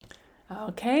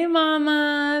Okay,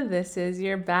 Mama, this is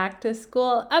your back to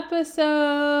school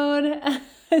episode.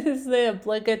 This is the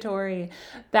obligatory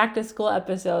back to school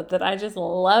episode that I just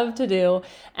love to do,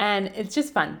 and it's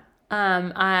just fun.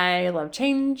 I love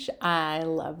change. I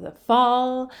love the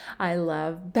fall. I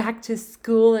love back to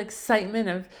school excitement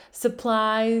of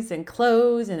supplies and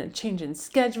clothes and a change in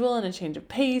schedule and a change of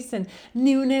pace and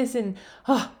newness and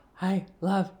I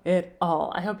love it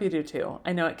all. I hope you do too.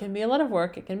 I know it can be a lot of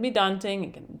work. It can be daunting.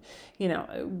 It can,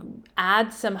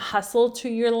 add some hustle to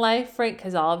your life, right?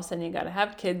 Because all of a sudden you got to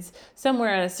have kids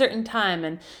somewhere at a certain time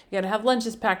and you got to have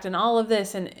lunches packed and all of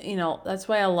this. And, that's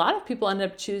why a lot of people end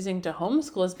up choosing to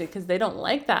homeschool is because they don't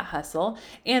like that hustle.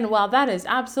 And while that is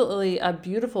absolutely a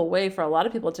beautiful way for a lot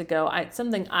of people to go, it's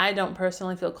something I don't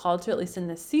personally feel called to, at least in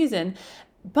this season.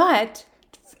 But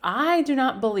I do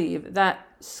not believe that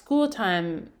school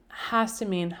time has to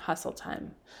mean hustle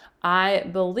time. I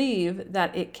believe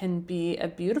that it can be a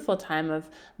beautiful time of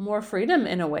more freedom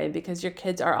in a way because your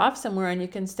kids are off somewhere and you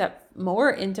can step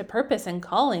more into purpose and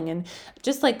calling. And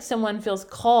just like someone feels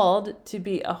called to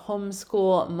be a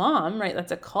homeschool mom, right?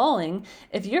 That's a calling.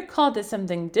 If you're called to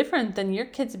something different, then your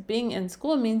kids being in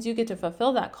school means you get to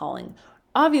fulfill that calling.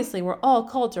 Obviously, we're all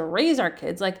called to raise our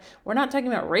kids. Like, we're not talking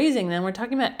about raising them, we're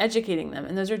talking about educating them.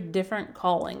 And those are different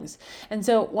callings. And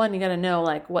so, one, you got to know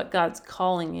like what God's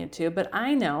calling you to. But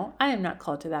I know I am not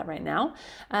called to that right now.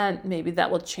 Maybe that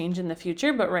will change in the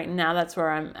future, but right now that's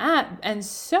where I'm at. And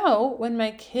so, when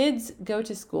my kids go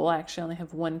to school, I actually only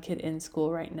have one kid in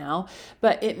school right now,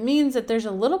 but it means that there's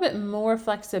a little bit more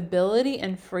flexibility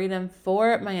and freedom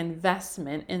for my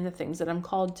investment in the things that I'm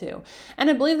called to. And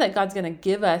I believe that God's going to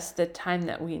give us the time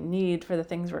that we need for the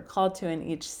things we're called to in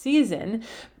each season.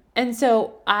 And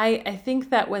so I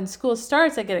think that when school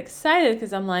starts, I get excited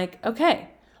because I'm like, okay,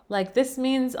 like this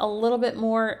means a little bit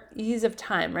more ease of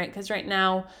time, right? Because right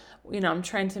now, I'm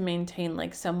trying to maintain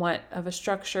like somewhat of a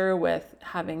structure with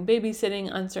having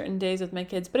babysitting on certain days with my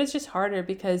kids, but it's just harder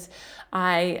because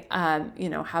I,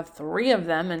 have 3 of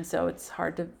them. And so it's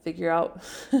hard to figure out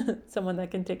someone that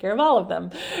can take care of all of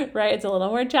them, right? It's a little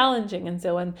more challenging. And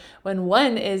so when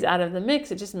one is out of the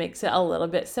mix, it just makes it a little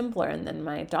bit simpler. And then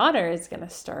my daughter is going to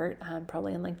start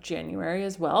probably in like January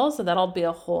as well. So that'll be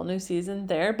a whole new season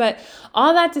there. But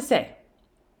all that to say,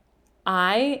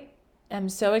 I am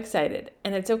so excited,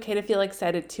 and it's okay to feel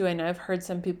excited too. I know I've heard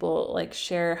some people like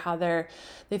share how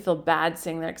they feel bad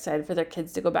saying they're excited for their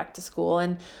kids to go back to school.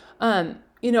 And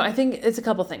I think it's a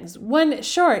couple things. One,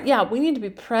 sure, yeah, we need to be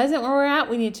present where we're at.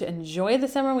 We need to enjoy the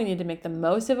summer. We need to make the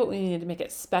most of it. We need to make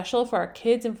it special for our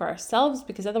kids and for ourselves,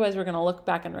 because otherwise we're going to look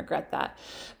back and regret that.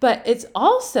 But it's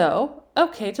also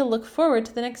okay to look forward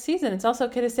to the next season. It's also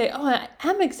okay to say, oh, I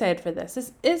am excited for this.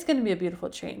 This is going to be a beautiful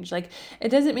change. Like, it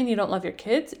doesn't mean you don't love your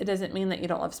kids. It doesn't mean that you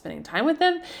don't love spending time with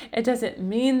them. It doesn't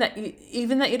mean that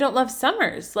you don't love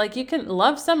summers. Like, you can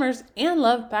love summers and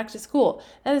love back to school.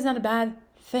 That is not a bad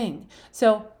thing.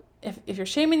 So if you're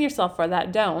shaming yourself for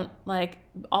that, don't. Like,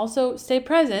 also stay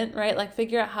present, right? Like,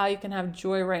 figure out how you can have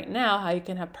joy right now, how you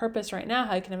can have purpose right now,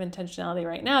 how you can have intentionality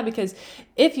right now. Because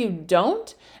if you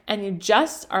don't, and you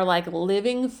just are like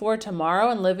living for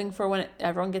tomorrow and living for when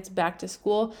everyone gets back to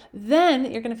school,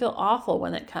 then you're going to feel awful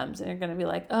when it comes. And you're going to be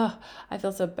like, oh, I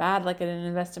feel so bad. Like, I didn't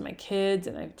invest in my kids,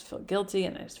 and I feel guilty,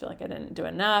 and I just feel like I didn't do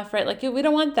enough, right? Like, we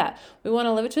don't want that. We want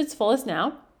to live it to its fullest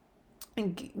now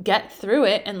and get through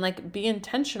it and like be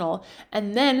intentional,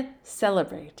 and then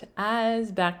celebrate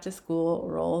as back to school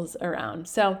rolls around.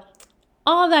 So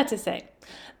all that to say,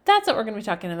 that's what we're going to be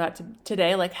talking about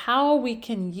today, like how we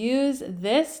can use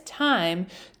this time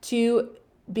to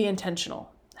be intentional.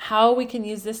 How we can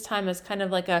use this time as kind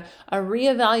of like a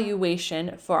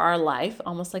reevaluation for our life,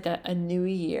 almost like a New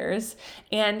Year's,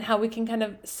 and how we can kind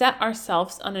of set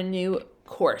ourselves on a new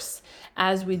course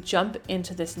as we jump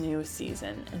into this new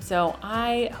season. And so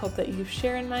I hope that you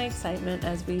share in my excitement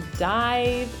as we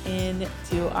dive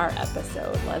into our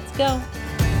episode. Let's go.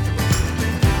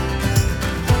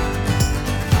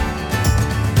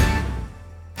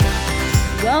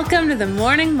 Welcome to the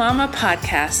Morning Mama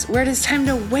podcast, where it is time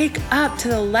to wake up to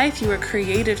the life you were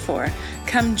created for.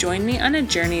 Come join me on a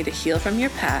journey to heal from your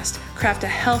past, craft a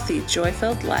healthy,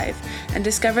 joy-filled life, and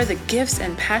discover the gifts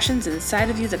and passions inside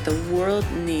of you that the world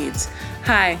needs.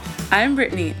 Hi, I'm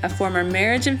Brittany, a former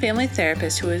marriage and family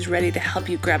therapist who is ready to help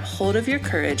you grab hold of your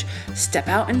courage, step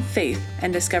out in faith,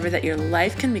 and discover that your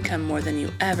life can become more than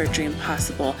you ever dreamed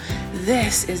possible.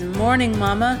 This is Morning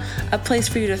Mama, a place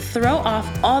for you to throw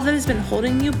off all that has been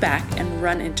holding you back and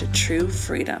run into true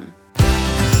freedom.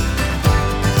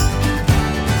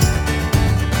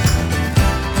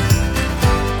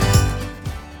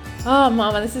 Oh,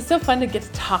 Mama, this is so fun to get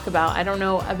to talk about. I don't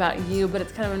know about you, but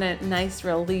it's kind of a nice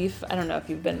relief. I don't know if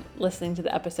you've been listening to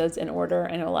the episodes in order.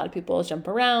 I know a lot of people jump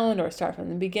around or start from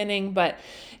the beginning, but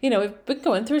we've been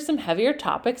going through some heavier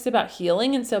topics about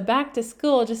healing. And so back to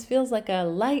school just feels like a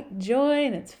light joy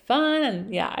and it's fun.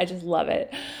 And yeah, I just love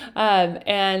it.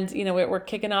 We're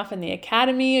kicking off in the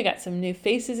academy. I got some new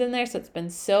faces in there. So it's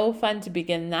been so fun to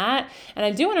begin that. And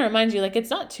I do want to remind you, it's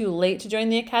not too late to join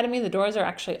the academy. The doors are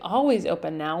actually always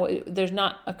open now. There's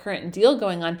not a current deal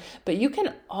going on, but you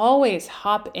can always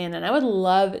hop in, and I would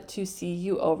love to see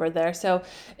you over there. So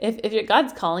if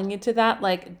God's calling you to that,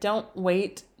 don't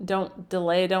wait, don't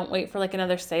delay, don't wait for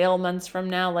another sale months from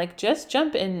now. Just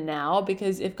jump in now,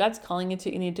 because if God's calling you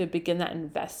to, you need to begin that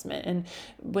investment. And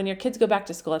when your kids go back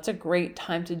to school, it's a great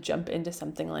time to jump into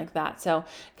something like that. So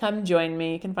come join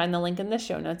me. You can find the link in the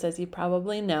show notes, as you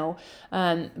probably know.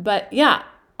 But yeah,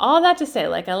 all that to say,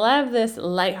 I love this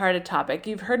lighthearted topic.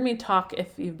 You've heard me talk,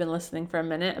 if you've been listening for a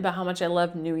minute, about how much I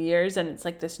love New Year's, and it's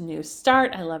this new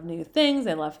start. I love new things.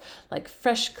 I love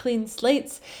fresh, clean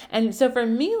slates. And so for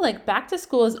me, back to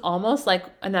school is almost like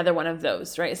another one of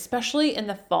those, right? Especially in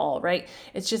the fall, right?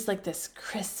 It's just this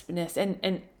crispness,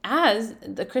 and as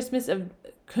the Christmas of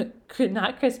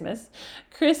not Christmas,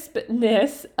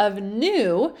 crispness of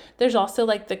new, there's also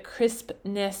the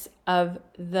crispness of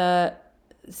the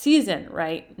season,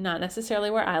 right? Not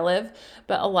necessarily where I live,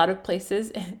 but a lot of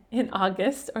places in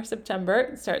August or September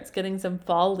it starts getting some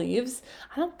fall leaves.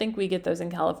 I don't think we get those in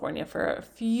California for a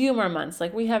few more months.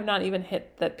 We have not even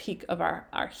hit the peak of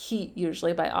our heat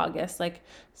usually by August.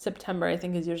 September, I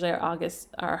think, is usually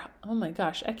oh my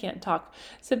gosh, I can't talk.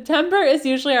 September is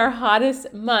usually our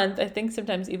hottest month. I think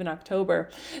sometimes even October.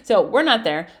 So we're not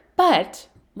there, but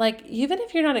even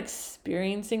if you're not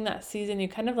experiencing that season, you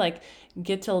kind of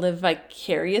get to live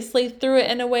vicariously through it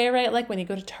in a way, right? When you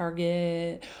go to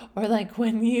Target, or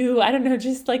when you, I don't know,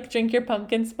 just drink your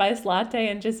pumpkin spice latte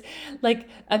and just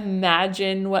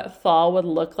imagine what fall would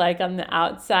look like on the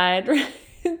outside, right?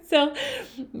 So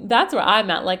that's where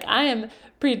I'm at. I am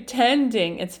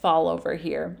pretending it's fall over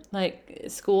here.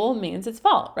 School means it's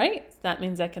fall, right? That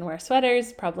means I can wear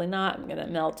sweaters. Probably not. I'm going to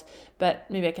melt, but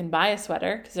maybe I can buy a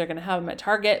sweater because they're going to have them at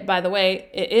Target. By the way,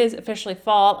 it is officially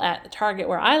fall at Target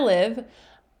where I live.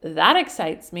 That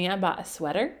excites me. I bought a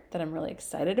sweater that I'm really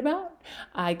excited about.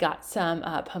 I got some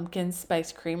pumpkin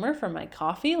spice creamer for my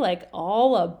coffee,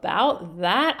 all about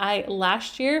that.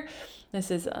 Last year,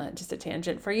 this is just a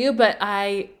tangent for you, but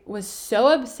I was so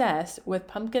obsessed with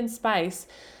pumpkin spice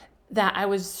that I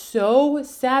was so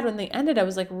sad when they ended. I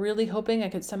was really hoping I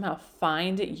could somehow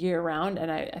find it year round, and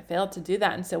I failed to do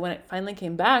that. And so when it finally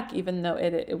came back, even though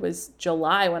it was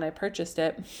July when I purchased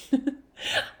it,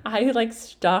 I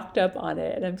stocked up on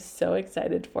it, and I'm so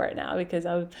excited for it now because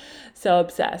I'm so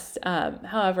obsessed.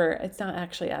 However, it's not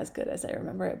actually as good as I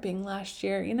remember it being last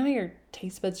year. Your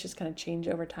taste buds just kind of change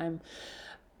over time.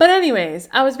 But anyways,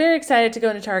 I was very excited to go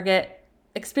into Target,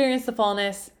 experience the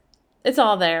fallness. It's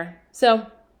all there. So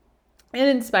it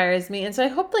inspires me. And so I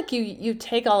hope you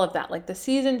take all of that, the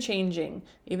season changing,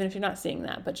 even if you're not seeing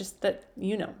that, but just that,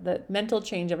 the mental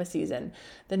change of a season,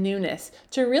 the newness,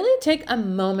 to really take a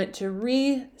moment to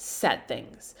reset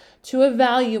things, to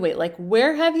evaluate,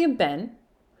 where have you been?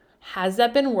 Has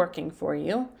that been working for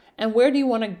you? And where do you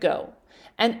want to go?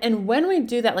 And when we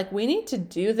do that, we need to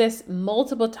do this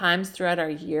multiple times throughout our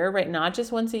year, right? Not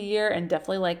just once a year, and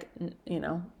definitely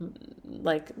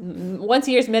once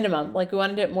a year's minimum. We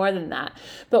want to do it more than that.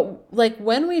 But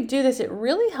when we do this, it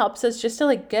really helps us just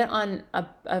to get on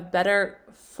a better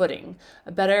footing,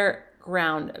 a better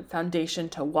ground, foundation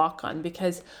to walk on,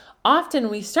 because often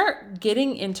we start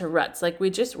getting into ruts. We're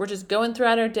just going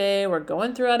throughout our day, we're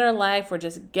going throughout our life, we're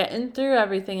just getting through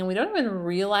everything, and we don't even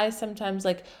realize sometimes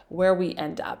where we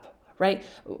end up, right?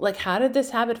 How did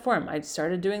this habit form? I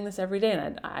started doing this every day,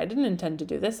 and I didn't intend to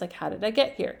do this. How did I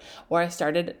get here? Or I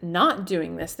started not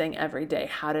doing this thing every day.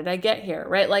 How did I get here,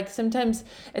 right? Sometimes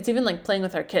it's even playing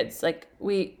with our kids.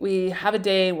 We have a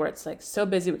day where it's so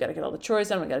busy, we got to get all the chores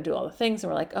done, we got to do all the things,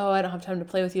 and we're oh, I don't have time to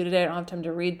play with you today, I don't have time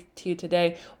to read to you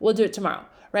today, we'll do it tomorrow,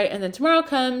 right? And then tomorrow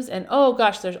comes, and oh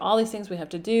gosh, there's all these things we have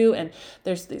to do, and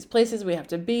there's these places we have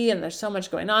to be, and there's so much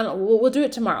going on, we'll do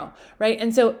it tomorrow, right?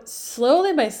 And so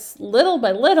slowly, by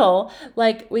little,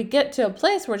 we get to a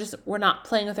place where we're not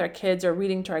playing with our kids or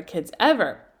reading to our kids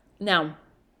ever. Now,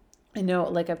 I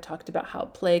know, I've talked about how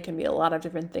play can be a lot of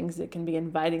different things. It can be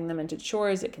inviting them into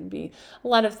chores. It can be a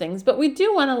lot of things. But we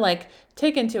do want to,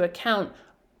 take into account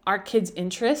our kids'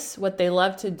 interests, what they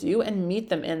love to do, and meet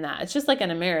them in that. It's just like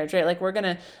in a marriage, right? Like we're going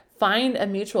to find a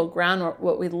mutual ground,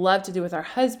 what we love to do with our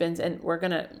husbands, and we're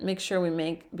going to make sure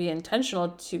we be intentional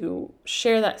to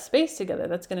share that space together.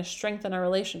 That's going to strengthen our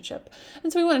relationship.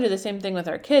 And so we want to do the same thing with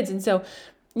our kids. And so,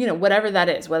 whatever that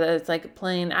is, whether it's like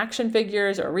playing action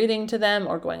figures or reading to them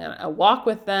or going on a walk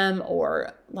with them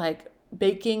or like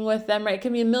baking with them, right? It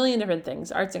can be a million different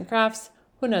things, arts and crafts,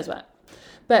 who knows what.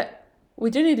 But we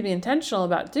do need to be intentional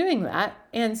about doing that.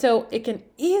 And so it can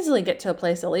easily get to a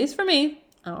place, at least for me,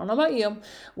 I don't know about you,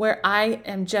 where I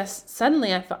am just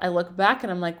suddenly, I look back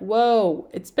and I'm like, whoa,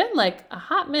 it's been like a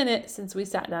hot minute since we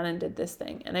sat down and did this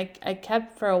thing. And I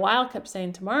kept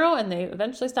saying tomorrow, and they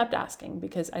eventually stopped asking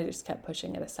because I just kept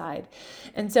pushing it aside.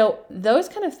 And so those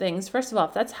kind of things, first of all,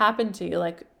 if that's happened to you,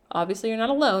 like obviously you're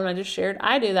not alone. I just shared,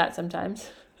 I do that sometimes.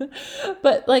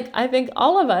 But like, I think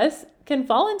all of us can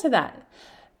fall into that.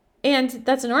 And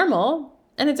that's normal.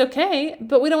 And it's okay,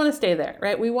 but we don't want to stay there,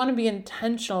 right? We want to be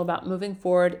intentional about moving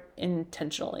forward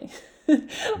intentionally.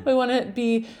 We want to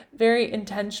be very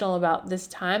intentional about this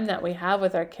time that we have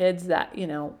with our kids that,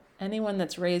 anyone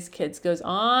that's raised kids goes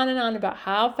on and on about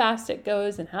how fast it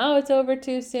goes and how it's over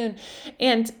too soon.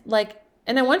 And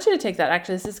I want you to take that,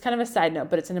 actually, this is kind of a side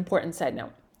note, but it's an important side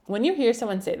note. When you hear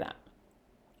someone say that,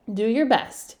 do your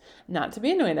best not to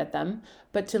be annoyed at them,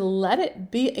 but to let it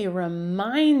be a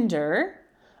reminder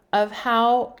of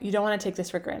how you don't want to take this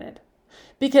for granted.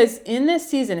 Because in this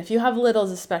season, if you have littles,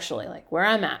 especially like where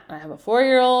I'm at, I have a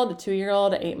 4-year-old, a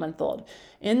 2-year-old, an 8-month-old.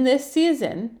 In this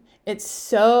season, it's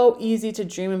so easy to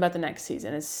dream about the next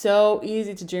season. It's so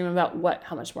easy to dream about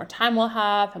how much more time we'll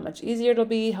have, how much easier it'll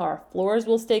be, how our floors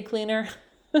will stay cleaner.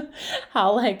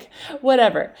 How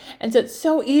whatever. And so it's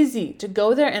so easy to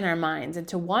go there in our minds and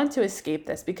to want to escape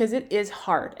this because it is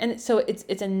hard. And so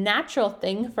it's a natural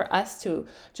thing for us to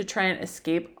try and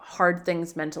escape hard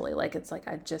things mentally. Like it's like,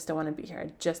 I just don't want to be here.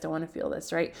 I just don't want to feel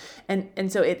this, right? And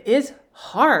so it is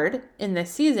hard in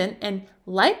this season, and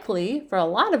likely for a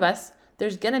lot of us,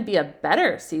 there's going to be a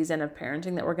better season of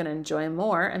parenting that we're going to enjoy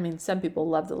more. I mean, some people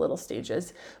love the little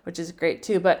stages, which is great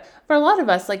too. But for a lot of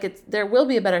us, there will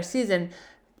be a better season.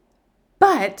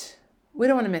 But we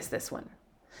don't want to miss this one.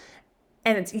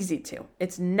 And it's easy to.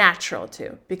 It's natural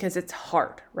to, because it's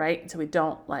hard, right? So we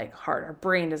don't like hard. Our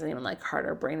brain doesn't even like hard.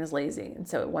 Our brain is lazy. And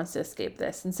so it wants to escape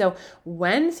this. And so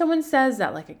when someone says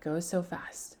that, like, it goes so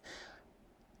fast,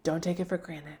 don't take it for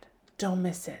granted. Don't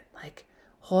miss it. Like,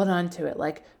 hold on to it.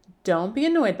 Like, don't be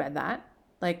annoyed by that.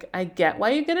 Like, I get why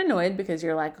you get annoyed, because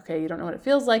you're like, okay, you don't know what it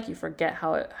feels like. You forget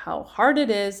how hard it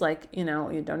is. Like, you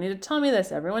don't need to tell me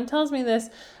this. Everyone tells me this,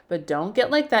 but don't get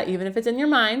like that, even if it's in your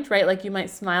mind, right? Like, you might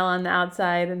smile on the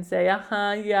outside and say, yeah,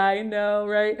 I know,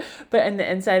 right? But in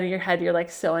the inside of your head, you're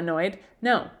like so annoyed.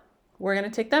 No, we're going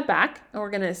to take that back, and we're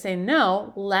going to say,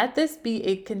 no, let this be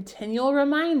a continual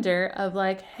reminder of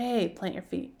like, hey, plant your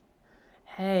feet.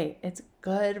 Hey, it's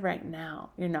good right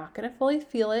now. You're not going to fully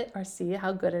feel it or see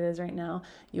how good it is right now.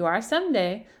 You are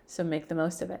someday, so make the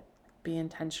most of it. Be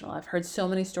intentional. I've heard so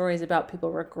many stories about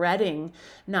people regretting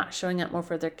not showing up more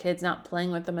for their kids, not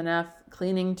playing with them enough,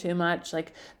 cleaning too much.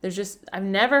 Like, I've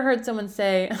never heard someone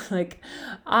say, like,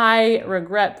 I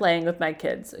regret playing with my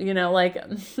kids. No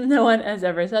one has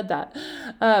ever said that.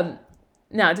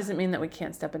 Now, it doesn't mean that we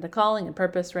can't step into calling and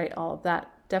purpose, right? All of that.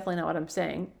 Definitely not what I'm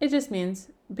saying. It just means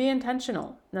be intentional.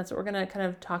 And that's what we're going to kind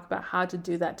of talk about, how to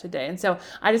do that today. And so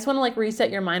I just want to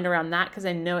reset your mind around that, because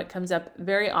I know it comes up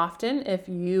very often if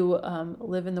you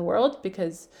live in the world,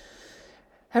 because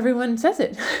everyone says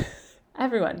it.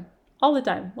 Everyone, all the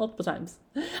time, multiple times.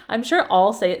 I'm sure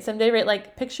I'll say it someday, right?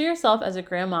 Like, picture yourself as a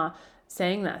grandma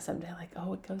saying that someday, like,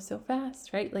 oh, it goes so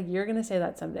fast, right? Like, you're going to say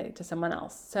that someday to someone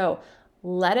else. So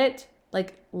let it,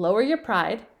 lower your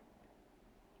pride,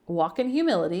 walk in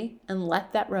humility, and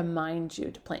let that remind you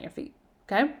to plant your feet,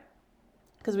 okay?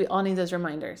 Because we all need those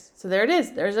reminders. So there it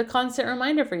is. There's a constant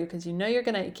reminder for you, because you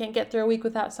can't get through a week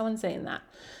without someone saying that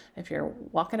if you're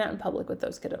walking out in public with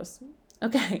those kiddos.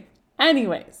 Okay.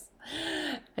 Anyways,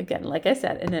 again, like I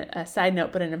said, in a side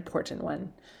note, but an important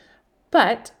one.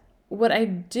 But what I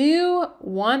do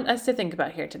want us to think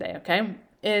about here today, okay,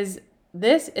 is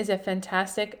this is a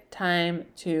fantastic time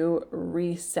to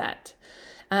reset.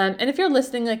 And if you're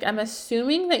listening, I'm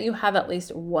assuming that you have at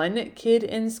least one kid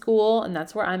in school, and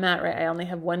that's where I'm at, right? I only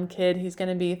have one kid. He's going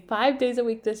to be 5 days a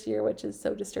week this year, which is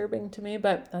so disturbing to me,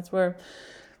 but that's where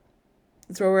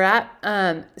we're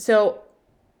at. So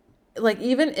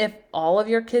even if all of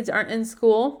your kids aren't in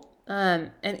school,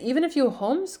 and even if you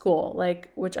homeschool,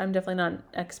 which I'm definitely not an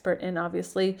expert in,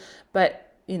 obviously,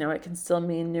 but it can still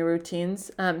mean new routines.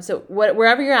 So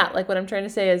wherever you're at, like what I'm trying to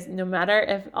say is no matter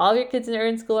if all of your kids are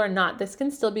in school or not, this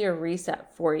can still be a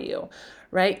reset for you,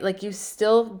 right? Like you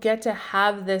still get to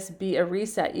have this be a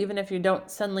reset, even if you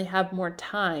don't suddenly have more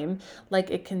time,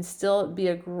 like it can still be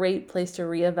a great place to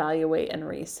reevaluate and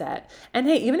reset. And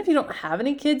hey, even if you don't have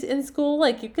any kids in school,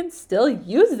 like you can still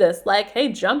use this, like,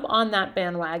 hey, jump on that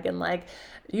bandwagon. Like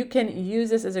you can use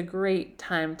this as a great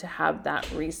time to have that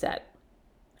reset.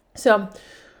 So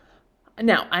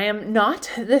now, I am not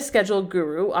the schedule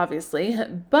guru, obviously,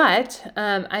 but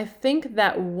I think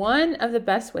that one of the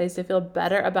best ways to feel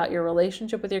better about your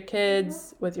relationship with your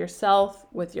kids, with yourself,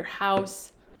 with your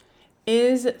house,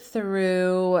 is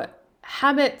through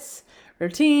habits,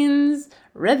 routines,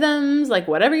 rhythms, like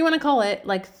whatever you want to call it,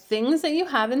 like things that you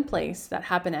have in place that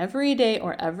happen every day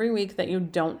or every week that you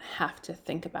don't have to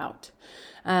think about.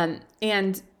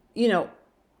 And,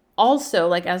 also,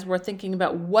 like as we're thinking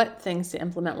about what things to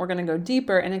implement, we're going to go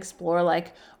deeper and explore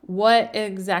like what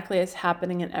exactly is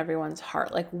happening in everyone's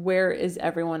heart, like where is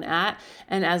everyone at?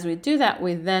 And as we do that,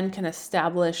 we then can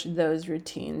establish those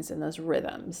routines and those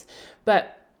rhythms.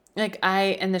 But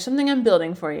and there's something I'm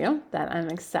building for you that I'm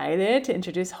excited to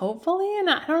introduce, hopefully, in,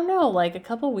 I don't know, like a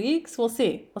couple weeks. We'll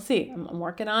see. I'm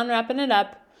working on wrapping it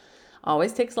up.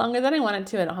 Always takes longer than I want it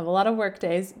to. I don't have a lot of work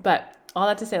days, but all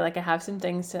that to say, like I have some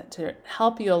things to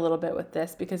help you a little bit with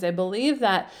this, because I believe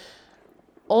that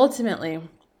ultimately,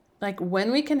 like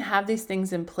when we can have these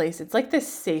things in place, it's like this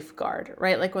safeguard,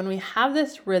 right? Like when we have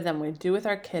this rhythm we do with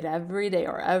our kid every day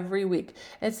or every week,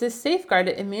 it's this safeguard.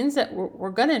 It means that we're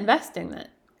going to invest in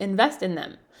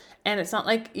them. And it's not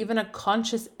like even a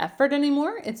conscious effort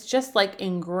anymore. It's just like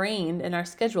ingrained in our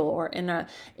schedule or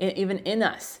even in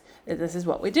us. This is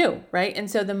what we do, right? And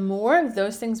so the more of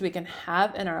those things we can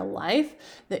have in our life,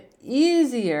 the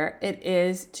easier it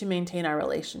is to maintain our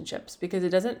relationships, because it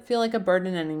doesn't feel like a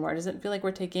burden anymore. It doesn't feel like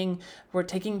we're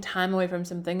taking time away from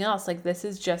something else. Like this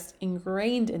is just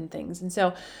ingrained in things. And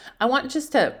so I want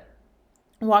just to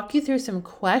walk you through some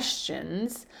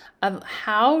questions of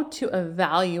how to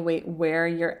evaluate where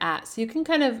you're at, so you can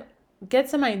kind of get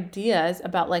some ideas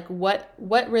about like what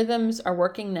rhythms are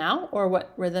working now or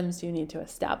what rhythms you need to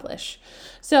establish.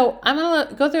 So I'm going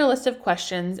to go through a list of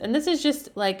questions, and this is just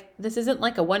like, this isn't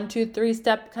like a 1, 2, 3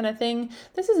 step kind of thing.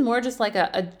 This is more just like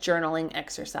a journaling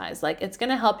exercise. Like it's going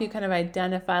to help you kind of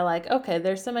identify like, okay,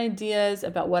 there's some ideas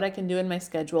about what I can do in my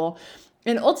schedule.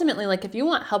 And ultimately, like if you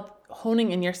want help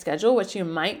honing in your schedule, which you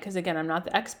might, because again, I'm not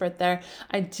the expert there,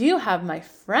 I do have my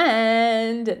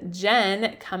friend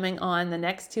Jen coming on the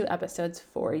next 2 episodes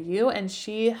for you. And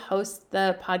she hosts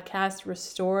the podcast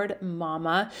Restored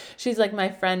Mama. She's like my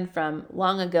friend from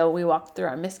long ago. We walked through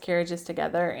our miscarriages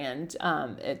together, and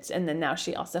then now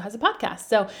she also has a podcast.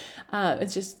 So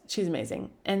she's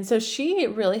amazing. And so she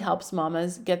really helps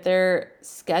mamas get their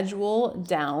schedule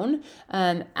down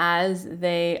as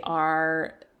they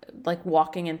are like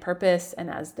walking in purpose and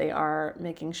as they are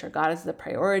making sure God is the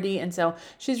priority. And so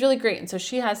she's really great. And so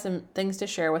she has some things to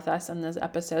share with us on those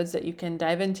episodes that you can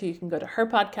dive into. You can go to her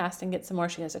podcast and get some more.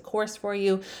 She has a course for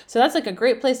you. So that's like a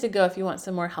great place to go if you want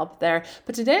some more help there.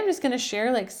 But today I'm just going to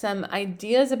share like some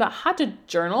ideas about how to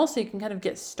journal, so you can kind of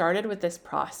get started with this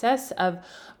process of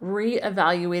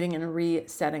reevaluating and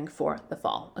resetting for the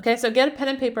fall. Okay, so get a pen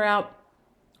and paper out.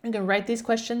 You can write these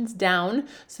questions down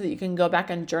so that you can go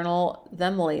back and journal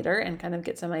them later and kind of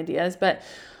get some ideas. But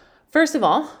first of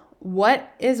all,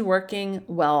 what is working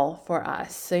well for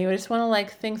us? So you just want to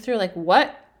like think through like,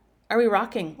 what are we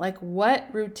rocking? Like what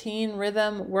routine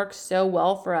rhythm works so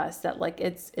well for us that like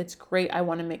it's great. I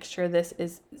want to make sure this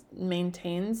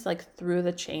maintains like through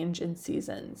the change in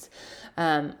seasons.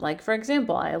 Like for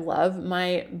example, I love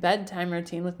my bedtime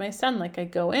routine with my son. Like I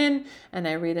go in and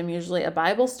I read him usually a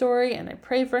Bible story and I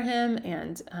pray for him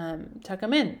and tuck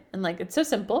him in. And like it's so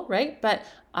simple, right? But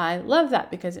I love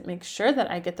that because it makes sure that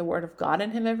I get the word of God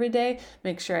in him every day,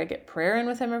 make sure I get prayer in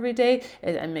with him every day,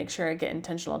 and make sure I get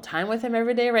intentional time with him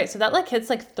every day, right? So that like hits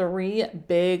like 3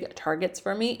 big targets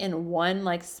for me in one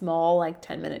like small like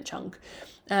 10-minute chunk.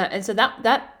 And so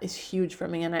that is huge for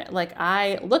me. And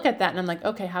I look at that and I'm like,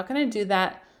 okay, how can I do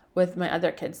that with my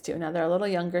other kids too? Now they're a little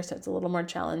younger, so it's a little more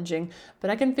challenging, but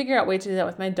I can figure out ways to do that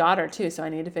with my daughter too. So I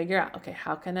need to figure out, okay,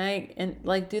 how can I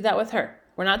do that with her?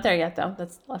 We're not there yet though.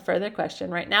 That's a further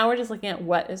question. Right now we're just looking at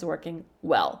what is working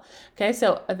well. Okay,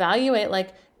 so evaluate,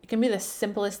 like it can be the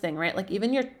simplest thing, right? Like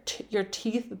even your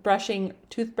toothbrushing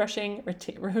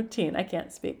routine. I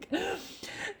can't speak.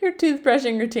 Your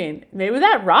toothbrushing routine. Maybe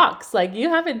that rocks. Like you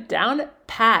have it down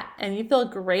pat and you feel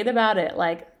great about it.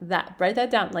 Like that, write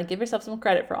that down. Like give yourself some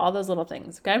credit for all those little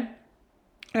things, okay?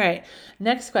 All right,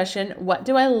 next question. What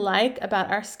do I like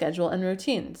about our schedule and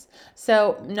routines?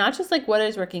 So not just like what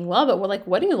is working well, but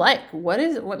what do you like?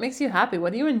 What makes you happy?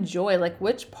 What do you enjoy? Like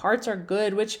which parts are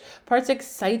good? Which parts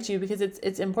excite you? Because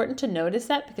it's important to notice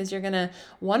that, because you're gonna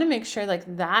want to make sure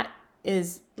like that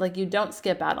is like you don't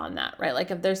skip out on that, right?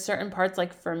 Like if there's certain parts,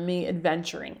 like for me,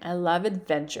 adventuring. I love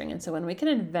adventuring. And so when we can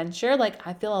adventure, like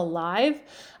I feel alive,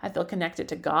 I feel connected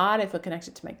to God, I feel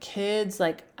connected to my kids.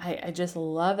 Like I just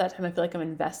love that time. I feel like I'm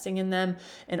investing in them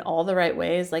in all the right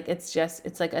ways. Like it's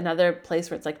like another place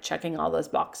where it's like checking all those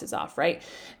boxes off, right?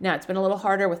 Now it's been a little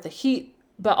harder with the heat,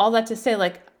 but all that to say,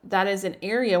 like that is an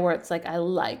area where it's like I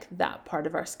like that part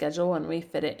of our schedule when we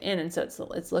fit it in. And so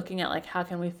it's looking at like how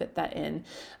can we fit that in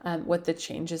with the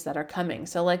changes that are coming.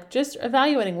 So like just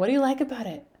evaluating, what do you like about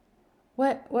it?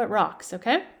 What rocks?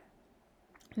 Okay.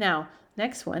 Now,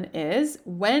 next one is,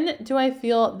 when do I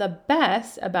feel the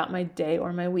best about my day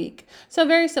or my week? So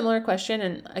very similar question.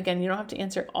 And again, you don't have to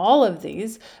answer all of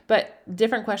these, but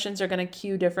different questions are going to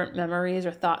cue different memories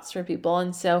or thoughts for people.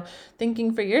 And so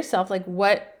thinking for yourself, like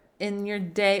what in your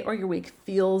day or your week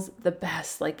feels the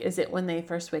best? Like, is it when they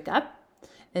first wake up?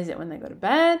 Is it when they go to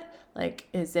bed? Like,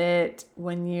 is it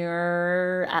when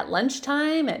you're at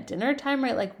lunchtime, at dinner time,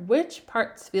 right? Like, which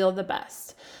parts feel the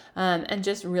best? And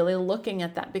just really looking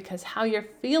at that, because how you're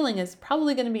feeling is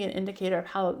probably going to be an indicator of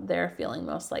how they're feeling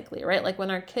most likely, right? Like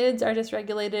when our kids are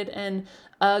dysregulated and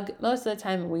most of the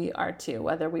time we are too,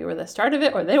 whether we were the start of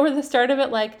it or they were the start of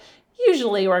it, like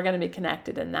usually we're going to be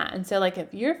connected in that. And so like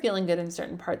if you're feeling good in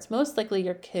certain parts, most likely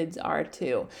your kids are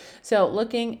too. So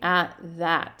looking at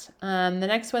that. The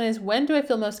next one is, when do I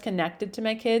feel most connected to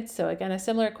my kids? So again, a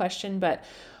similar question, but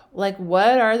like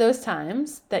what are those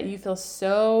times that you feel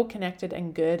so connected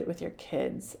and good with your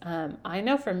kids? I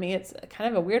know for me, it's kind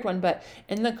of a weird one, but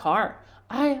in the car.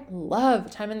 I love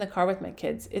time in the car with my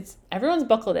kids. Everyone's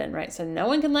buckled in, right? So no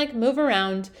one can like move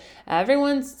around.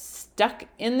 Everyone's stuck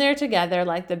in there together.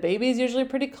 Like the baby's usually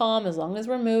pretty calm as long as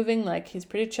we're moving. Like he's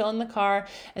pretty chill in the car.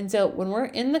 And so when we're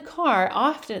in the car,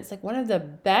 often it's like one of the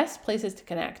best places to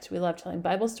connect. We love telling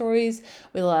Bible stories.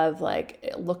 We love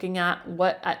like looking at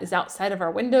what is outside of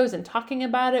our windows and talking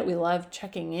about it. We love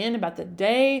checking in about the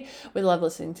day. We love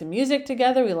listening to music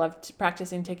together. We love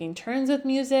practicing taking turns with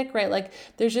music, right? Like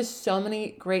there's just so many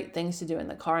great things to do in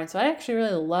the car. And so I actually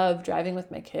really love driving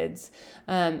with my kids.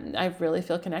 I really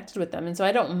feel connected with them. And so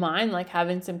I don't mind like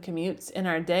having some commutes in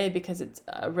our day, because it's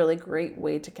a really great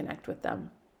way to connect with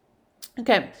them.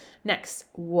 Okay, next,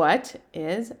 what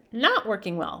is not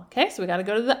working well? Okay, so we got to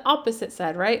go to the opposite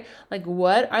side, right? Like,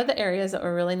 what are the areas that we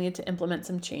really need to implement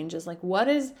some changes? Like, what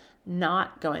is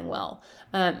not going well?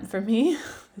 For me,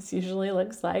 this usually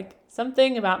looks like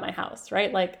something about my house,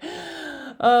 right? Like,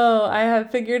 oh, I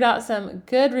have figured out some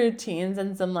good routines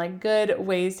and some like good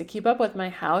ways to keep up with my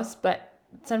house, but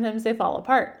sometimes they fall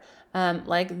apart.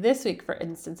 Like this week, for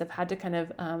instance, I've had to kind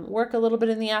of work a little bit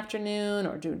in the afternoon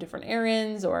or do different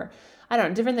errands, or I don't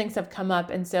know, different things have come up.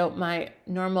 And so my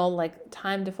normal like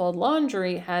time to fold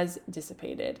laundry has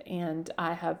dissipated, and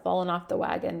I have fallen off the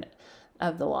wagon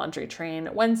of the laundry train.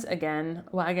 Once again,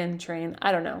 wagon, train,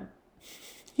 I don't know.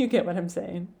 You get what I'm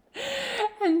saying.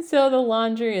 And so the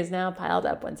laundry is now piled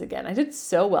up once again. I did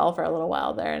so well for a little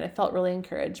while there, and I felt really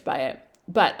encouraged by it.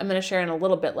 But I'm going to share in a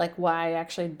little bit like why I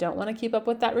actually don't want to keep up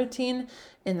with that routine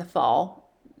in the fall.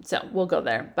 So we'll go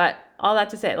there. But all that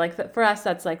to say, like for us,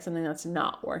 that's like something that's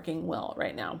not working well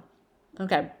right now.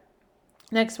 Okay.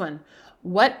 Next one.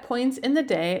 What points in the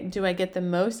day do I get the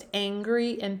most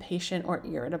angry, impatient, or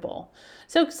irritable?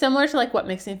 So similar to like what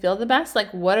makes me feel the best,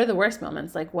 like what are the worst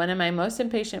moments? Like when am I most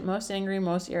impatient, most angry,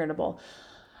 most irritable?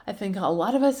 I think a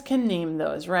lot of us can name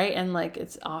those, right? And like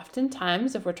it's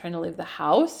oftentimes if we're trying to leave the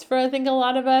house, for I think a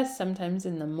lot of us, sometimes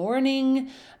in the morning.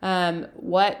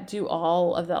 What do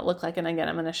all of that look like? And again,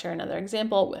 I'm going to share another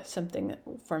example with something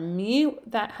for me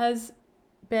that has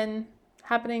been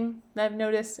happening that I've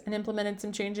noticed and implemented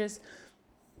some changes.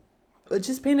 But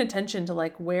just paying attention to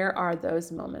like where are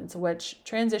those moments, which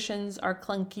transitions are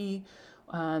clunky,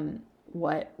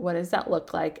 what does that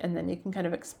look like, and then you can kind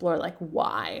of explore like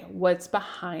what's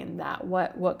behind that,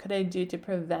 what could I do to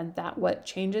prevent that, what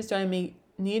changes do I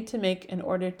need to make in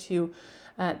order to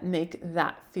make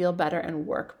that feel better and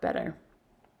work better.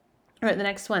 All right, the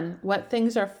next one, what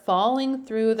things are falling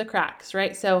through the cracks,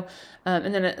 right? So,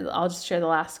 and then I'll just share the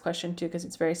last question too, because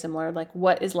it's very similar, like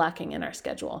what is lacking in our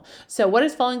schedule? So what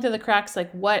is falling through the cracks?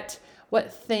 Like what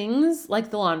things,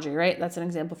 like the laundry, right? That's an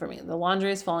example for me. The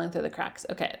laundry is falling through the cracks.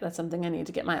 Okay, that's something I need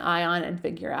to get my eye on and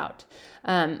figure out.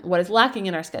 What is lacking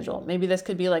in our schedule? Maybe this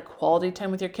could be like quality time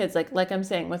with your kids. Like I'm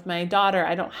saying, with my daughter,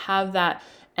 I don't have that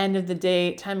end of the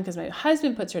day time because my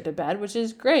husband puts her to bed, which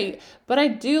is great. But I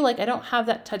don't have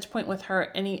that touch point with her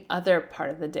any other part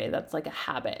of the day. That's like a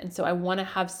habit. And so I want to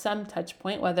have some touch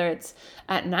point, whether it's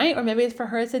at night or maybe for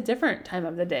her it's a different time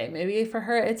of the day. Maybe for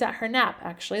her it's at her nap.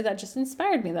 Actually, that just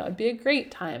inspired me. That would be a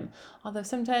great time. Although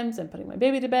sometimes I'm putting my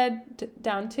baby to bed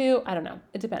down too. I don't know.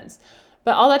 It depends.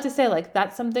 But all that to say, like,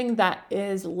 that's something that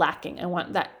is lacking. I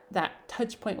want that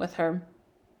touch point with her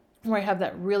where I have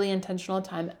that really intentional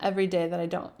time every day that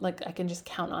I can just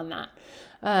count on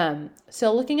that.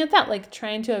 So looking at that, like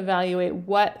trying to evaluate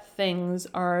what things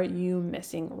are you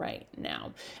missing right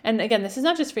now. And again, this is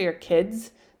not just for your kids.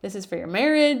 This is for your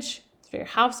marriage. It's for your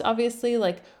house, obviously.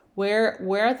 Like where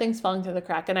are things falling through the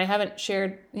crack? And I haven't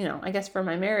shared, I guess for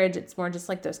my marriage, it's more just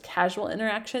like those casual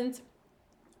interactions.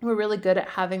 We're really good at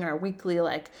having our weekly,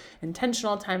 like,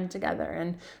 intentional time together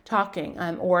and talking.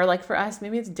 Or like for us,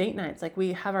 maybe it's date nights. Like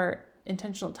we have our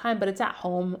intentional time, but it's at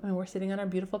home. I mean, we're sitting on our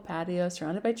beautiful patio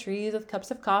surrounded by trees with cups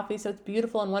of coffee. So it's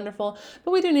beautiful and wonderful, but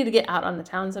we do need to get out on the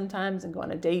town sometimes and go on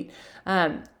a date.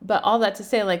 But all that to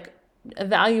say, like,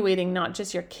 evaluating not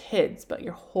just your kids, but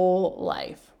your whole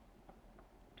life.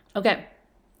 Okay.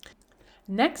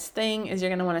 Next thing is you're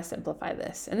going to want to simplify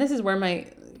this. And this is where my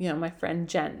friend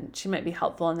Jen, she might be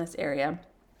helpful in this area.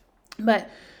 But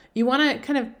you want to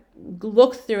kind of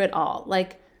look through it all.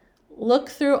 Like look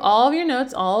through all of your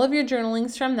notes, all of your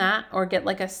journalings from that, or get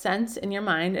like a sense in your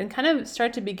mind and kind of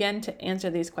start to begin to answer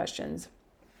these questions.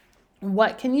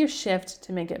 What can you shift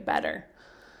to make it better?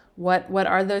 What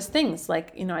are those things?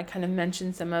 Like, I kind of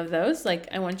mentioned some of those. Like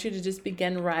I want you to just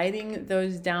begin writing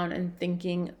those down and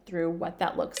thinking through what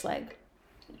that looks like.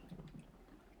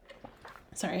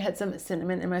 Sorry, I had some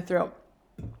cinnamon in my throat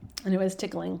and it was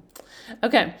tickling.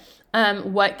 Okay.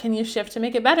 What can you shift to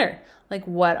make it better? Like,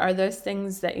 what are those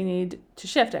things that you need to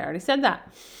shift? I already said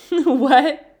that.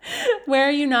 Where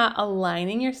are you not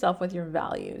aligning yourself with your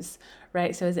values,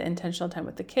 right? So is it intentional time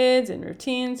with the kids and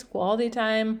routines, quality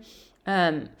time?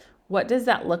 What does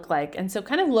that look like? And so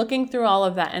kind of looking through all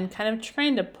of that and kind of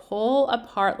trying to pull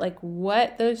apart like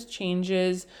what those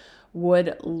changes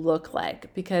would look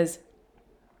like, because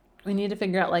we need to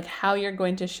figure out like how you're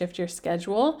going to shift your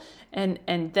schedule and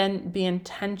then be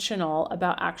intentional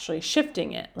about actually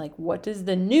shifting it. Like, what does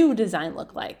the new design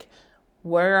look like?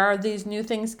 Where are these new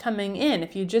things coming in?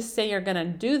 If you just say you're going to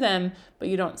do them, but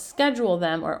you don't schedule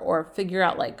them or figure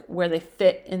out like where they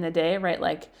fit in the day, right?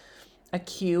 Like a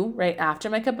cue, right?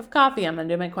 After my cup of coffee, I'm going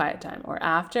to do my quiet time, or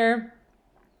after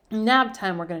nap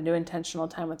time, we're going to do intentional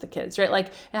time with the kids, right? Like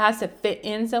it has to fit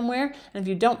in somewhere. And if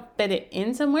you don't fit it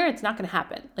in somewhere, it's not going to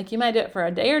happen. Like you might do it for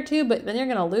a day or two, but then you're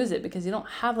going to lose it because you don't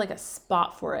have like a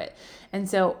spot for it. And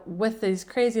so with these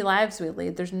crazy lives we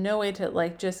lead, there's no way to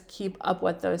like just keep up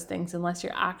with those things unless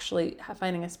you're actually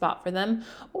finding a spot for them.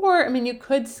 Or, I mean, you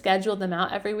could schedule them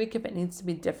out every week if it needs to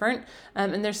be different.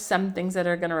 And there's some things that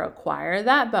are going to require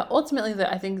that. But ultimately,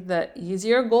 I think the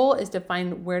easier goal is to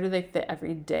find where do they fit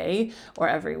every day or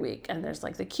every week. And there's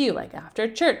like the cue, like after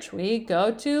church, we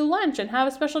go to lunch and have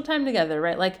a special time together,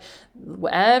 right? Like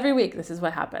every week, this is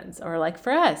what happens. Or like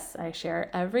for us, I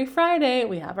share every Friday,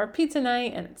 we have our pizza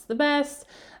night and it's the best.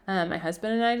 My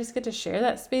husband and I just get to share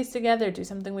that space together, do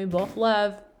something we both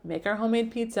love, make our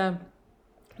homemade pizza,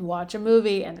 watch a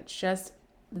movie, and it's just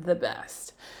the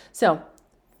best. So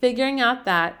figuring out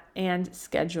that and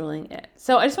scheduling it.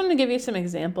 So I just wanted to give you some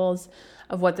examples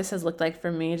of what this has looked like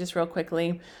for me just real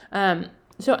quickly.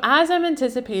 So as I'm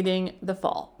anticipating the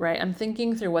fall, right, I'm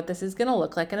thinking through what this is going to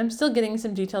look like, and I'm still getting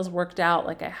some details worked out.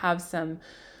 Like I have some,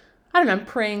 I'm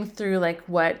praying through like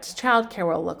what childcare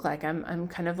will look like. I'm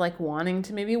kind of like wanting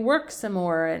to maybe work some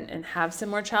more and have some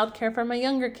more childcare for my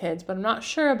younger kids, but I'm not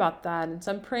sure about that. And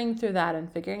so I'm praying through that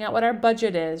and figuring out what our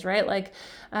budget is, right? Like,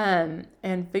 and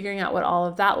figuring out what all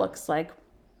of that looks like.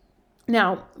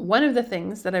 Now, one of the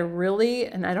things that I really,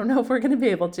 and I don't know if we're going to be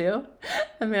able to,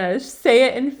 I'm going to say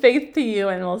it in faith to you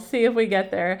and we'll see if we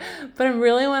get there, but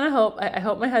I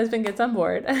hope my husband gets on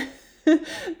board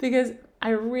because I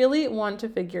really want to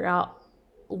figure out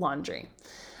laundry.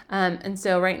 And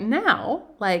so right now,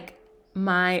 like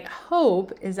my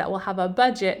hope is that we'll have a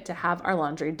budget to have our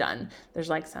laundry done. There's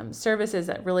like some services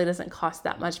that really doesn't cost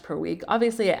that much per week.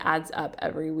 Obviously it adds up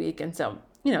every week. And so,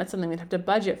 it's something we'd have to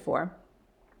budget for.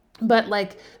 But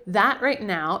like that right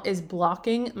now is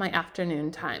blocking my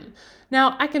afternoon time.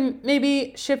 Now I can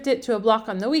maybe shift it to a block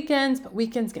on the weekends, but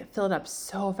weekends get filled up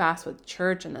so fast with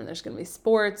church, and then there's going to be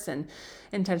sports and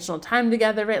intentional time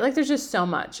together, right? Like there's just so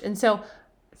much. And so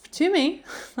to me,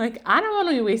 like, I don't want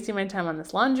to be wasting my time on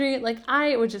this laundry. Like,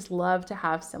 I would just love to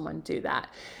have someone do that.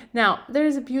 Now,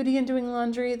 there's a beauty in doing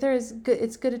laundry. It's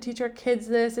good to teach our kids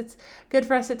this. It's good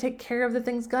for us to take care of the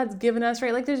things God's given us,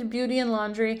 right? Like, there's beauty in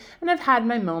laundry. And I've had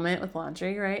my moment with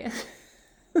laundry, right?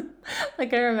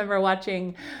 Like, I remember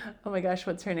watching, oh my gosh,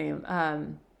 what's her name?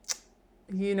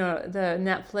 The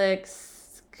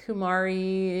Netflix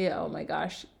Kumari. Oh my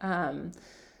gosh.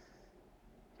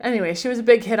 Anyway, she was a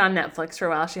big hit on Netflix for a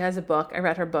while. She has a book. I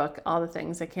read her book, All the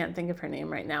Things. I can't think of her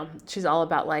name right now. She's all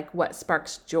about like what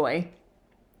sparks joy.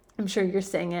 I'm sure you're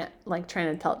saying it, like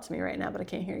trying to tell it to me right now, but I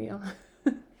can't hear you.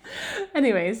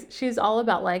 Anyways, she's all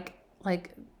about like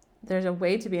there's a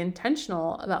way to be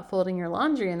intentional about folding your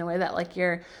laundry in a way that like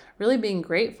you're really being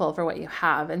grateful for what you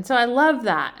have. And so I love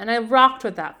that. And I rocked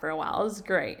with that for a while. It was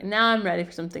great. And now I'm ready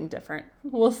for something different.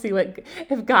 We'll see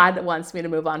if God wants me to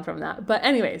move on from that. But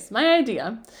anyways, my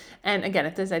idea, and again,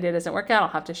 if this idea doesn't work out, I'll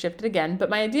have to shift it again.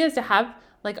 But my idea is to have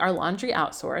like our laundry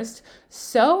outsourced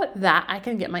so that I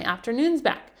can get my afternoons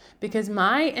back. Because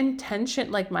my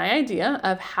intention, like my idea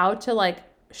of how to like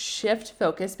shift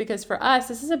focus, because for us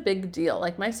this is a big deal.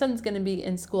 Like my son's going to be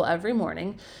in school every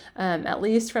morning, at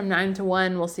least from 9 to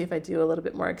 1. We'll see if I do a little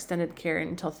bit more extended care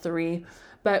until 3,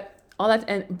 but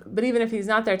but even if he's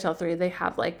not there till 3, they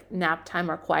have like nap time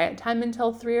or quiet time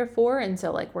until 3 or 4, and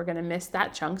so like we're going to miss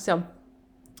that chunk. So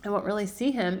I won't really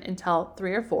see him until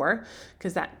 3 or 4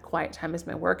 because that quiet time is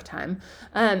my work time.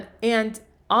 And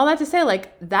all that to say,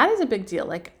 like that is a big deal.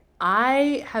 Like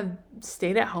I have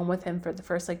stayed at home with him for the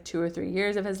first like 2 or 3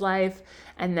 years of his life.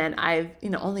 And then I've,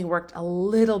 only worked a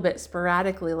little bit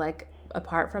sporadically, like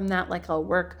apart from that, like I'll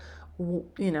work,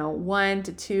 1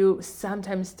 to 2,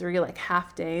 sometimes 3, like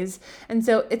half days. And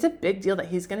so it's a big deal that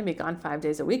he's going to be gone 5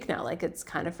 days a week now. Like it's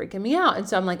kind of freaking me out. And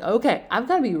so I'm like, okay, I've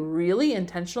got to be really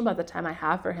intentional about the time I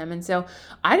have for him. And so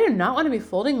I do not want to be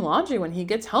folding laundry when he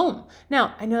gets home.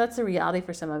 Now, I know that's a reality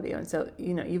for some of you. And so,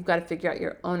 you've got to figure out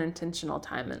your own intentional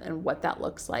time and what that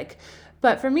looks like.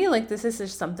 But for me, like this is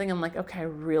just something I'm like, okay, I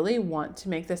really want to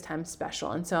make this time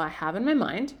special. And so I have in my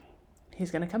mind, he's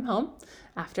going to come home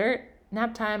after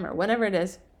nap time or whatever it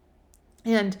is.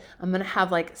 And I'm going to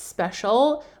have like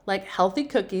special, like healthy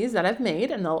cookies that I've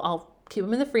made, and I'll keep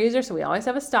them in the freezer. So we always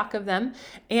have a stock of them.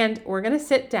 And we're going to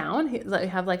sit down. We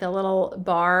have like a little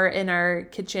bar in our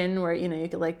kitchen where,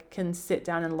 you can sit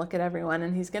down and look at everyone.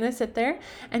 And he's going to sit there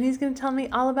and he's going to tell me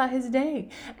all about his day.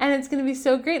 And it's going to be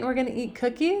so great. And we're going to eat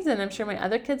cookies. And I'm sure my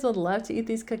other kids would love to eat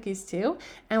these cookies too.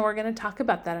 And we're going to talk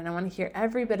about that. And I want to hear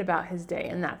every bit about his day.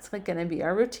 And that's like going to be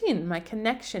our routine, my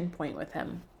connection point with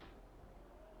him.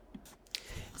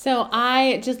 So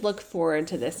I just look forward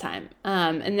to this time.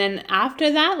 And then after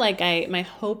that, my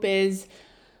hope is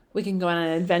we can go on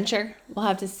an adventure. We'll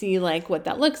have to see like what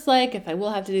that looks like, if I will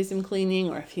have to do some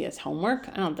cleaning or if he has homework.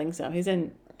 I don't think so. He's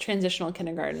in transitional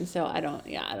kindergarten, so I don't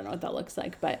know what that looks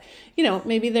like. But,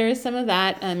 maybe there is some of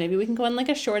that. Maybe we can go on like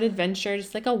a short adventure,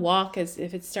 just like a walk as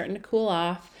if it's starting to cool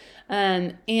off.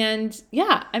 And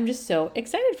yeah, I'm just so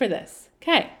excited for this.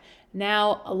 Okay.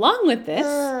 Now, along with this,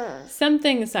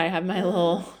 sorry, I have my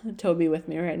little Toby with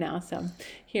me right now, so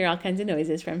hear all kinds of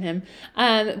noises from him.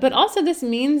 But also this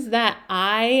means that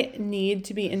I need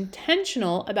to be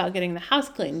intentional about getting the house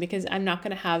clean because I'm not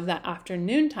going to have that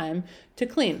afternoon time to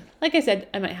clean. Like I said,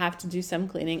 I might have to do some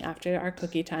cleaning after our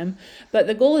cookie time, but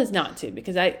the goal is not to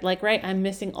because I'm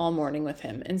missing all morning with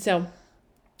him. And so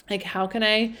how can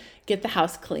I get the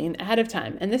house clean ahead of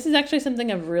time? And this is actually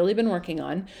something I've really been working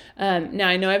on. Now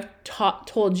I know I've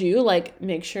told you,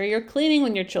 make sure you're cleaning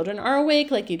when your children are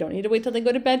awake. You don't need to wait till they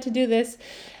go to bed to do this.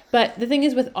 But the thing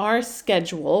is with our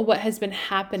schedule, what has been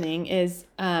happening is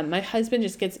my husband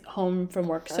just gets home from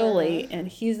work so late and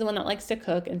he's the one that likes to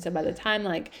cook. And so by the time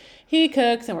he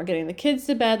cooks and we're getting the kids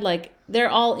to bed, they're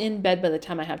all in bed by the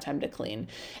time I have time to clean.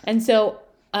 And so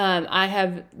I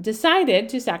have decided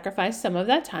to sacrifice some of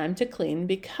that time to clean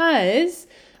because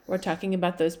we're talking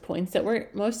about those points that we're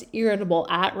most irritable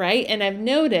at, right? And I've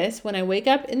noticed when I wake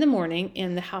up in the morning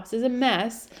and the house is a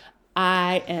mess,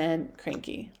 I am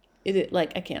cranky.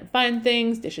 I can't find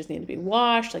things, dishes need to be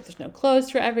washed, there's no clothes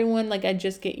for everyone, I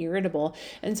just get irritable.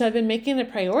 And so I've been making it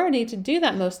a priority to do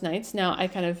that most nights. Now I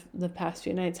the past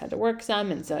few nights had to work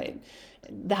some, and so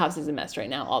the house is a mess right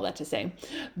now, all that to say.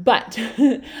 But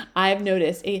I've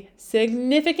noticed a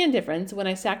significant difference when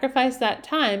I sacrifice that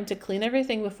time to clean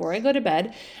everything before I go to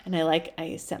bed. And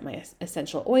I set my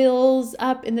essential oils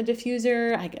up in the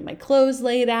diffuser. I get my clothes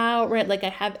laid out, right? I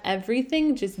have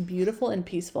everything just beautiful and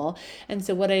peaceful. And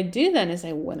so what I do then is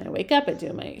when I wake up, I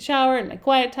do my shower and my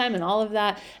quiet time and all of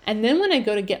that. And then when I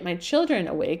go to get my children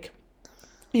awake,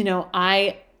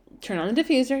 I turn on the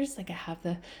diffusers, like I have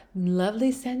the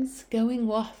lovely scents going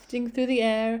wafting through the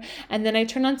air, and then I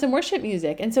turn on some worship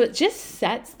music. And so it just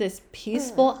sets this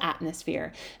peaceful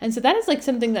atmosphere. And so that is like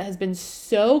something that has been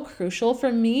so crucial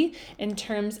for me in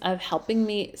terms of helping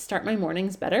me start my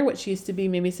mornings better, which used to be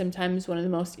maybe sometimes one of the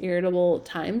most irritable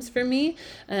times for me,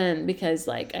 because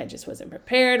like I just wasn't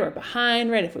prepared or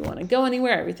behind, right? If we want to go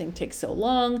anywhere, everything takes so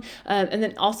long. And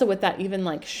then also with that, even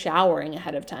like showering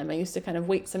ahead of time, I used to kind of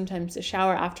wait sometimes to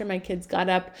shower after my kids got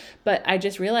up, but I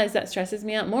just realized that stresses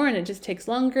me out more and it just takes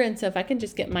longer. And so if I can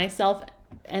just get myself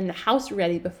and the house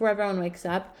ready before everyone wakes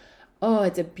up, oh,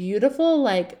 it's a beautiful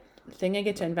like thing I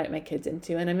get to invite my kids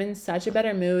into, and I'm in such a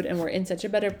better mood and we're in such a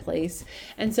better place.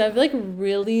 And so I've like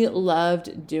really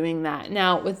loved doing that.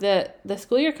 Now with the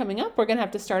school year coming up, we're gonna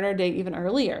have to start our day even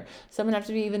earlier, so I'm gonna have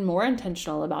to be even more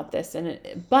intentional about this.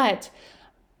 But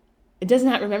it doesn't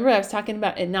have, remember I was talking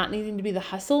about it not needing to be the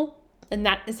hustle, and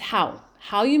that is how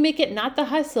you make it not the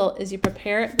hustle is you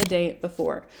prepare the day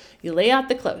before. You lay out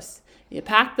the clothes, you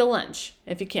pack the lunch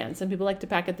if you can. Some people like to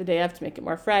pack it the day of to make it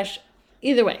more fresh.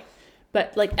 Either way,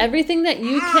 but like everything that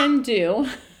you can do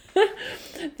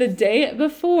the day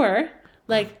before,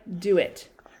 like do it,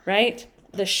 right?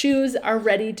 The shoes are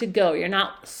ready to go. You're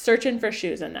not searching for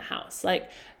shoes in the house. Like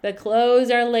the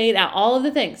clothes are laid out, all of the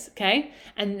things, okay?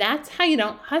 And that's how you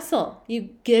don't hustle. You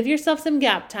give yourself some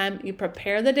gap time, you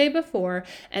prepare the day before,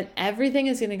 and everything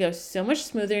is gonna go so much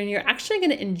smoother, and you're actually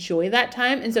gonna enjoy that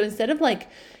time. And so instead of like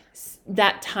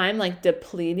that time like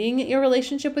depleting your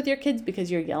relationship with your kids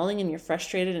because you're yelling and you're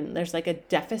frustrated and there's like a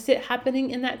deficit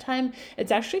happening in that time,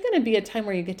 it's actually going to be a time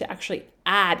where you get to actually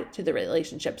add to the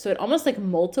relationship. So it almost like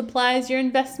multiplies your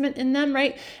investment in them,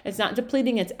 right? It's not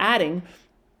depleting, it's adding.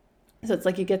 So it's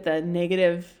like you get the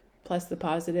negative plus the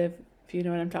positive, if you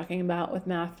know what I'm talking about with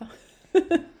math.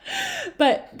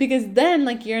 But because then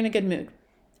like you're in a good mood.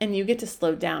 And you get to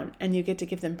slow down and you get to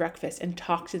give them breakfast and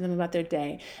talk to them about their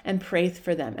day and pray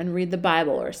for them and read the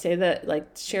Bible or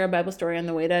share a Bible story on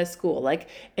the way to school. Like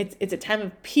it's a time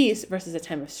of peace versus a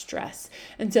time of stress.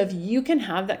 And so if you can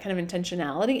have that kind of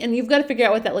intentionality, and you've got to figure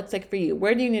out what that looks like for you.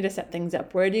 Where do you need to set things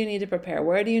up? Where do you need to prepare?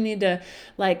 Where do you need to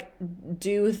like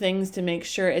do things to make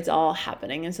sure it's all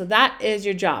happening? And so that is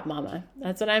your job, mama.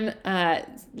 That's what I'm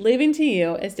leaving to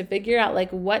you, is to figure out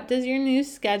like what does your new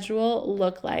schedule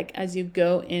look like as you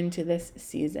go into this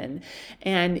season.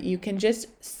 And you can just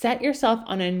set yourself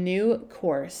on a new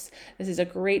course. This is a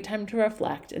great time to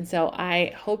reflect. And so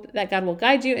I hope that God will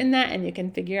guide you in that and you can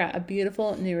figure out a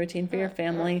beautiful new routine for your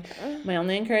family. My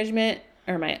only encouragement,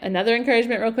 or another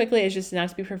encouragement real quickly, is just not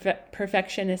to be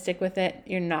perfectionistic with it.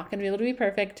 You're not going to be able to be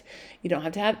perfect. You don't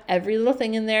have to have every little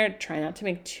thing in there. Try not to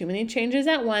make too many changes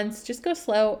at once. Just go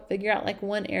slow. Figure out like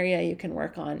one area you can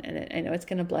work on. And I know it's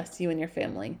going to bless you and your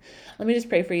family. Let me just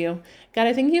pray for you. God,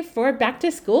 I thank you for back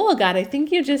to school. God, I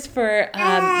thank you just for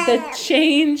the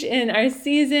change in our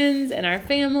seasons and our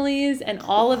families and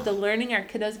all of the learning our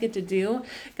kiddos get to do.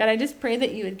 God, I just pray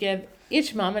that you would give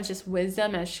each mama just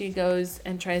wisdom as she goes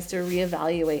and tries to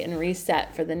reevaluate and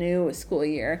reset for the new school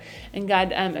year. And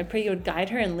God, I pray you would guide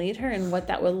her and lead her in what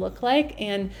that would look like.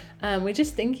 And we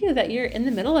just thank you that you're in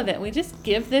the middle of it. We just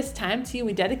give this time to you.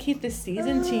 We dedicate this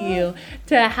season to you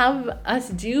to have us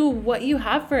do what you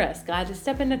have for us, God, to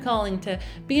step into calling, to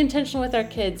be intentional with our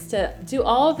kids, to do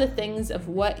all of the things of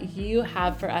what you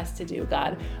have for us to do,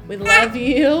 God. We love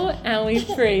you and we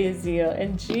praise you.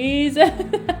 In Jesus,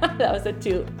 that was a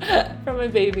toot from a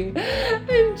baby.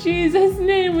 In Jesus'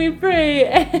 name we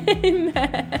pray.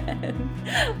 Amen.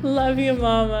 Love you,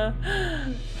 mama.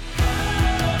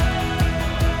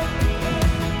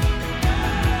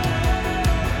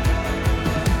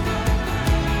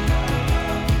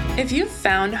 If you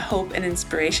found hope and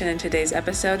inspiration in today's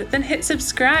episode, then hit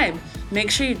subscribe.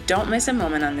 Make sure you don't miss a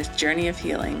moment on this journey of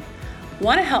healing.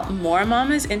 Want to help more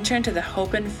mamas enter into the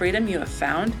hope and freedom you have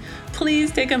found?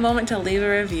 Please take a moment to leave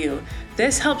a review.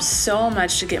 This helps so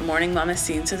much to get Morning Mama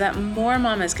seen so that more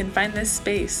mamas can find this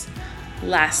space.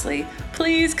 Lastly,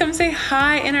 please come say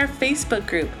hi in our Facebook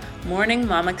group, Morning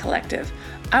Mama Collective.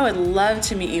 I would love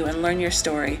to meet you and learn your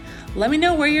story. Let me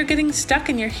know where you're getting stuck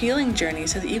in your healing journey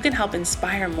so that you can help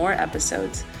inspire more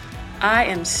episodes. I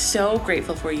am so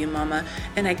grateful for you, Mama,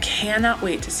 and I cannot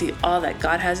wait to see all that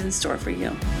God has in store for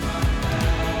you.